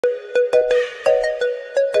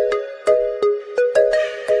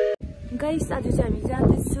Guys आज चाहिँ हामी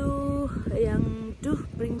जाँदैछु yang टु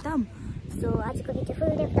primtam। सो आजको भिडियो फुल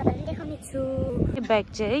डे तपाईहरुलाई देखाउने छु। ब्याग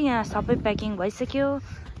चाहिँ यहाँ सबै प्याकिङ भइसक्यो।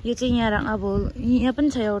 यो चाहिँ यहाँ अब यहाँ पनि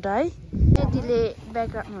छ एउटा है। त्यतिले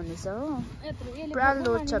ब्याग राख्नु हुनेछ हो। पुरा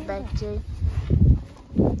लोड छ ब्याग चाहिँ।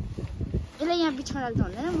 यसले यहाँ बिचमा राख्दा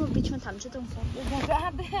हुँदैन, म बिचमा थाम्छु त।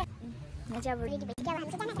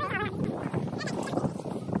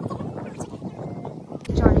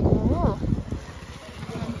 चढेको हो।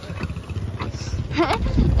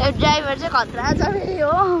 ड्राइभर चाहिँ खतरा छ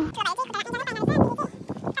यो।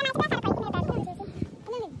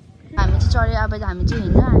 हामी चाहिँ चढ्यो, अब हामी चाहिँ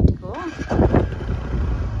हिँड्न आँटेको हो।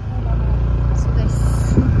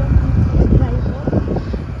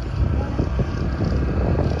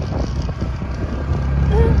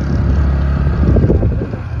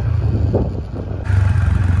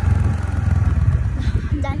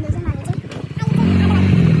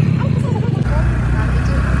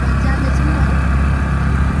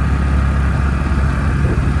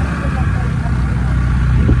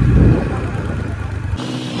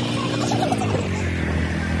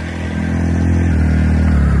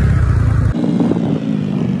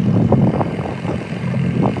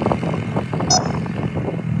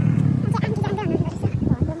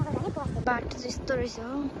 बाटो यस्तो रहेछ हो,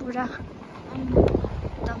 पुरा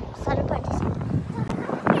एकदम साह्रो पर्दैछ।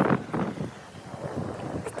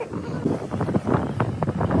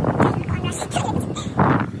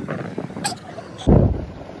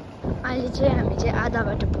 अहिले चाहिँ हामी चाहिँ आधा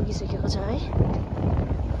बाटो पुगिसकेको छ है।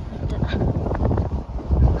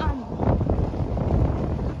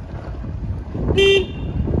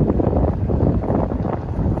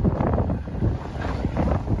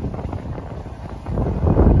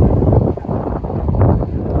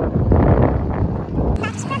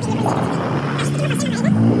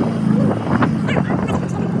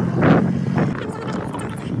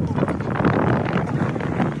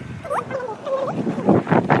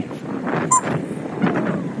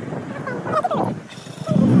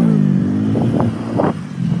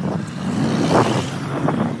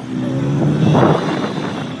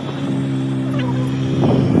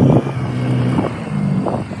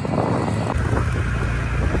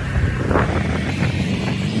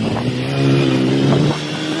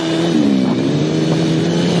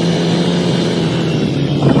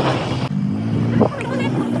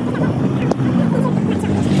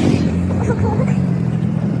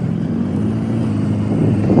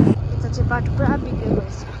 बाटो पुरा बिग्रेको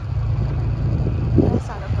रहेछ,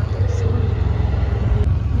 साह्रो पर्दो रहेछ।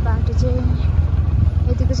 बाटो चाहिँ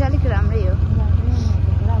यतिको चाहिँ अलिक राम्रै हो,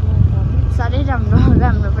 साह्रै राम्रो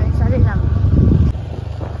पनि साह्रै राम्रो।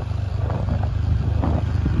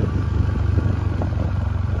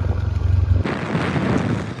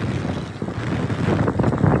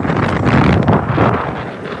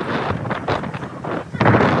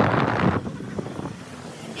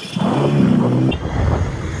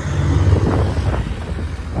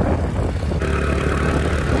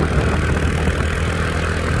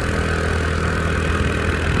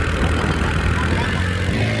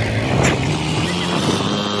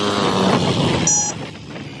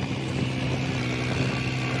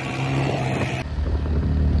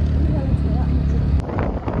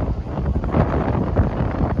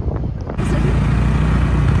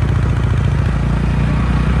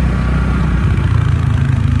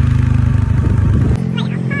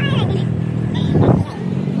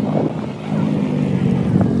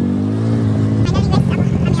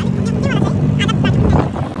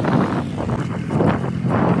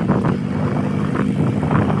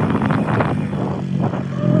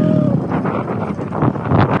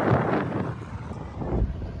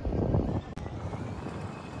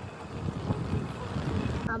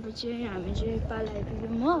 अब चाहिँ हामी चाहिँ पाला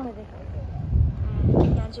आइपुग्यौँ हो।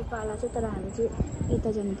 यहाँ चाहिँ पाला छ, तर हामी चाहिँ यता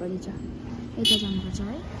जानुपर्नेछ, यता जानुपर्छ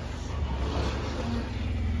है।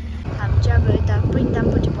 हामी चाहिँ अब यता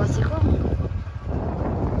primtamपट्टि बसेको।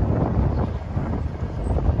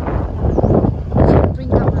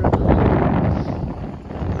 primtam रोड हो।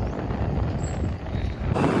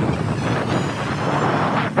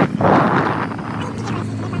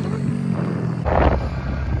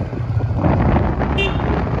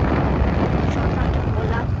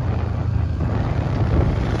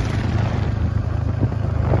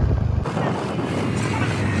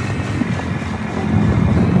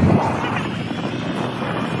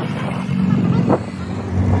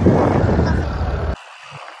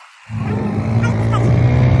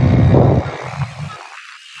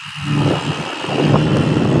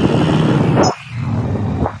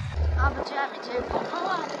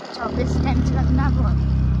 बेसी टाइम चाहिँ लाग्दैन, अब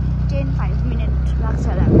 10-5 मिनट लाग्छ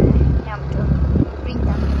होला हामीलाई यहाँबाट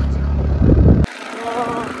primtam।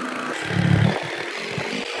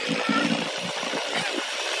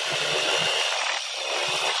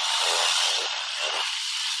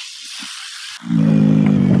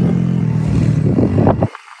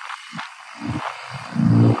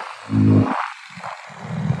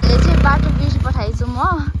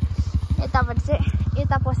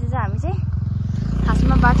 यता पसेछ हामी चाहिँ।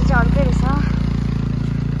 खासमा बाटो चाहिँ अर्कै रहेछ।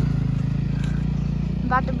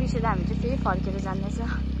 बाटो बिर्सेर हामी चाहिँ फेरि फर्केर जाँदैछ।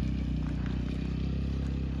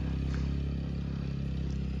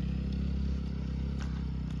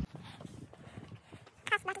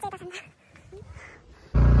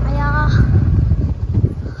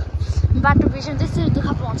 बाटो बिर्सेर त्यसरी दुःख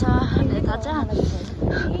पाउँछ यता चाहिँ।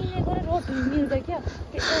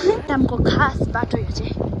 एकदमको खास बाटो यो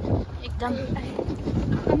चाहिँ एकदम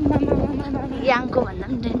याङको भन्दा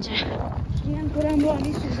पनि डेन्जर।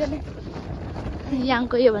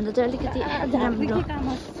 याङको योभन्दा चाहिँ अलिकति राम्रो।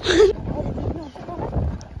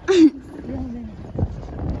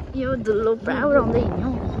 यो धुलो पुरा उडाउँदै हिँड्यो।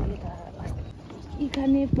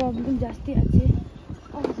 खाने प्रब्लम जास्ती अच्छे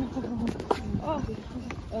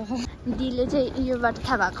दिले चाहिँ यो बाटो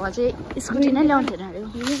थाहा भएको चाहिँ स्कुटी नै ल्याउँथेन अरे।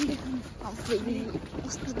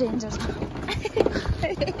 कस्तो डेन्जर छ।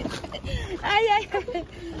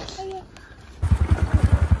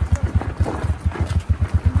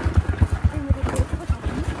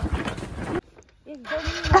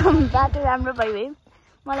 बाटो राम्रो भयो है।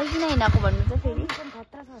 मलाई किन हिँडेको भन्नु चाहिँ फेरि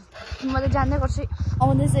म त जान्दै गर्छु।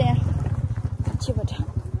 आउँदैछ यहाँ पछिबाट।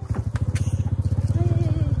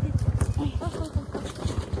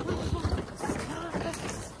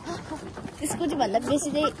 स्कुटी भन्दा बेसी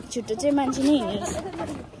चाहिँ छिटो चाहिँ मान्छे नै हिँड्छ।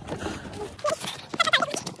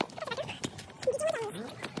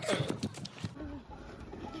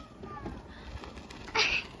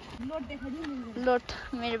 लोट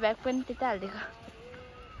मेरो ब्याग पनि त्यता हालिदिएको।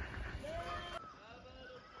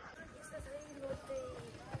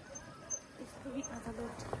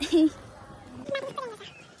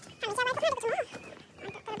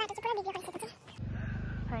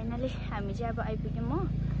 फाइनली हामी चाहिँ अब आइपुग्यौँ। म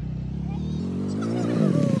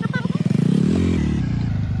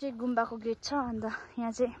चाहिँ गुम्बाको गेट छ। अन्त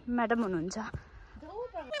यहाँ चाहिँ म्याडम हुनुहुन्छ।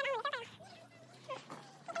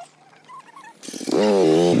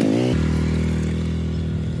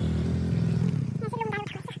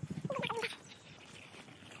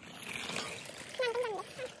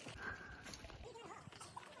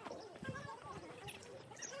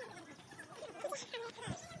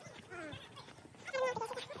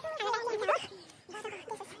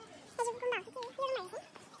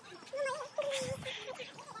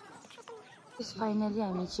 फाइनली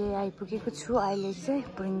हामी चाहिँ आइपुगेको छु अहिले चाहिँ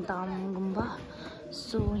primtam गुम्बा।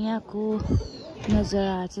 सो यहाँको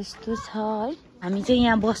नजारा चाहिँ यस्तो छ है। हामी चाहिँ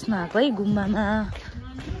यहाँ बस्न आएको है गुम्बामा।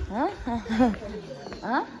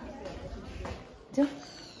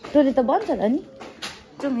 तैँले त बन्छ होला नि।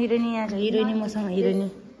 जाउँ हिरोइनी यहाँ छ। हिरोइनी मसँग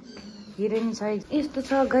हिरोइनी छ। यस्तो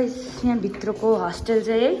छ गाइस यहाँ भित्रको हस्टेल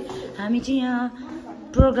चाहिँ है। हामी चाहिँ यहाँ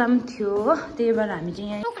प्रोग्राम थियो हो त्यही भएर हामी चाहिँ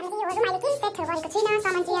यहाँ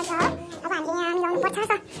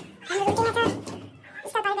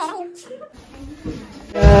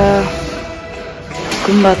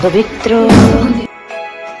गुम्बाको भित्र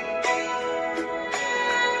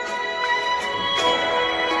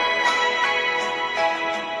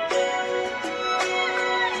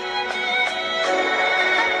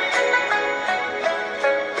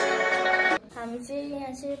हामी चाहिँ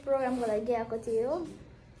यहाँ चाहिँ प्रोग्रामको लागि आएको थियो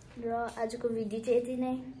र आजको भिडियो चाहिँ यति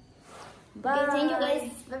नै। By. Thank you guys.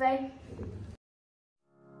 Bye bye.